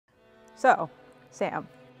So, Sam,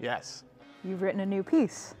 Yes, you've written a new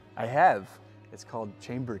piece. I have. It's called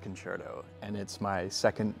Chamber Concerto, and it's my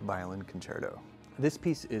second violin concerto. This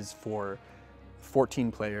piece is for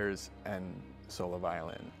 14 players and solo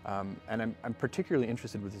violin. And I'm particularly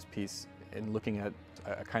interested with this piece in looking at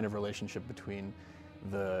a kind of relationship between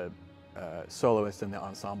the soloist and the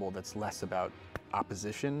ensemble that's less about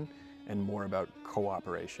opposition and more about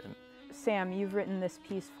cooperation. Sam, you've written this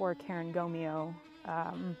piece for Karen Gomyo,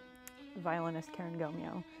 violinist Karen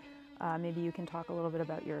Gomyo. Maybe you can talk a little bit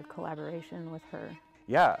about your collaboration with her.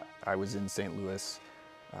 Yeah, I was in St. Louis,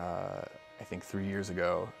 I think 3 years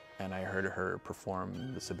ago, and I heard her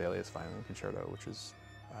perform the Sibelius Violin Concerto, which is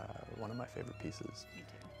one of my favorite pieces. Me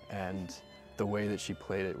too. And the way that she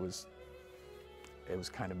played it was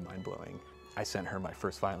kind of mind-blowing. I sent her my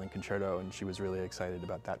first violin concerto, and she was really excited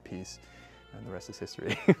about that piece, and the rest is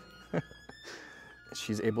history.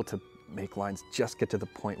 She's able to make lines just get to the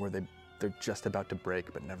point where they're just about to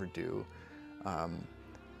break but never do.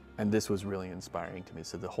 And this was really inspiring to me.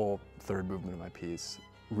 So the whole third movement of my piece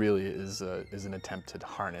really is an attempt to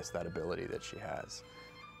harness that ability that she has.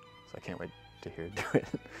 So I can't wait to hear her do it.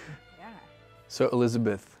 Yeah. So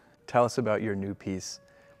Elizabeth, tell us about your new piece,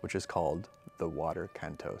 which is called The Water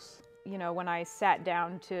Cantos. You know, when I sat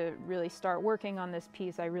down to really start working on this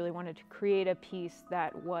piece, I really wanted to create a piece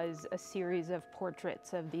that was a series of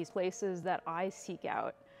portraits of these places that I seek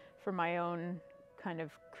out for my own kind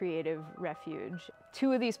of creative refuge.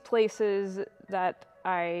 Two of these places that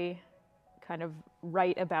I kind of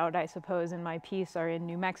write about, I suppose, in my piece are in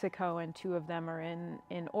New Mexico, and two of them are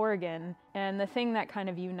in Oregon. And the thing that kind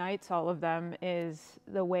of unites all of them is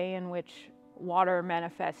the way in which water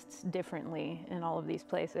manifests differently in all of these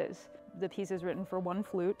places. The piece is written for 1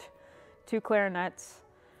 flute, 2 clarinets,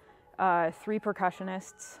 3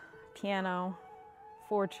 percussionists, piano,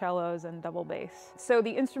 4 cellos, and double bass. So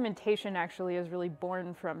the instrumentation actually is really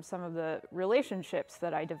born from some of the relationships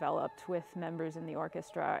that I developed with members in the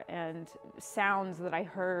orchestra and sounds that I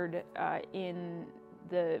heard in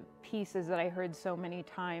the pieces that I heard so many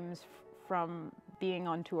times from being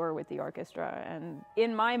on tour with the orchestra. And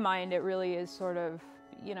in my mind, it really is sort of,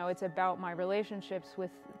 you know, it's about my relationships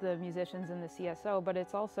with the musicians in the CSO, but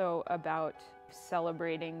it's also about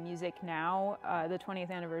celebrating MusicNOW, the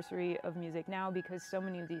 20th anniversary of MusicNOW, because so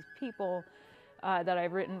many of these people that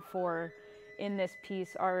I've written for in this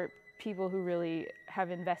piece are people who really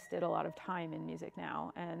have invested a lot of time in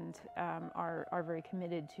MusicNOW and are very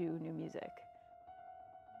committed to new music.